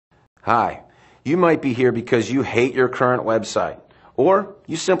Hi, you might be here because you hate your current website, or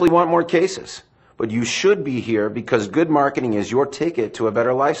you simply want more cases. But you should be here because good marketing is your ticket to a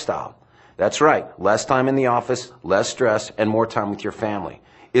better lifestyle. That's right, less time in the office, less stress, and more time with your family.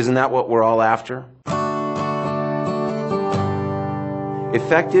 Isn't that what we're all after?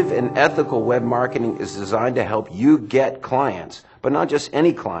 Effective and ethical web marketing is designed to help you get clients, but not just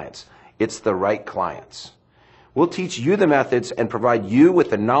any clients. It's the right clients. We'll teach you the methods and provide you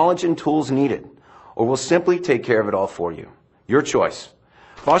with the knowledge and tools needed, or we'll simply take care of it all for you. Your choice.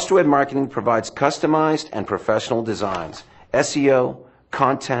 Foster Web Marketing provides customized and professional designs, SEO,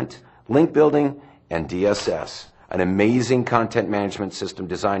 content, link building, and DSS, an amazing content management system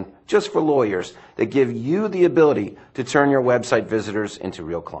designed just for lawyers that give you the ability to turn your website visitors into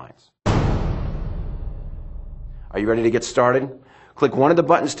real clients. Are you ready to get started? Click one of the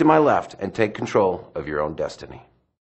buttons to my left and take control of your own destiny.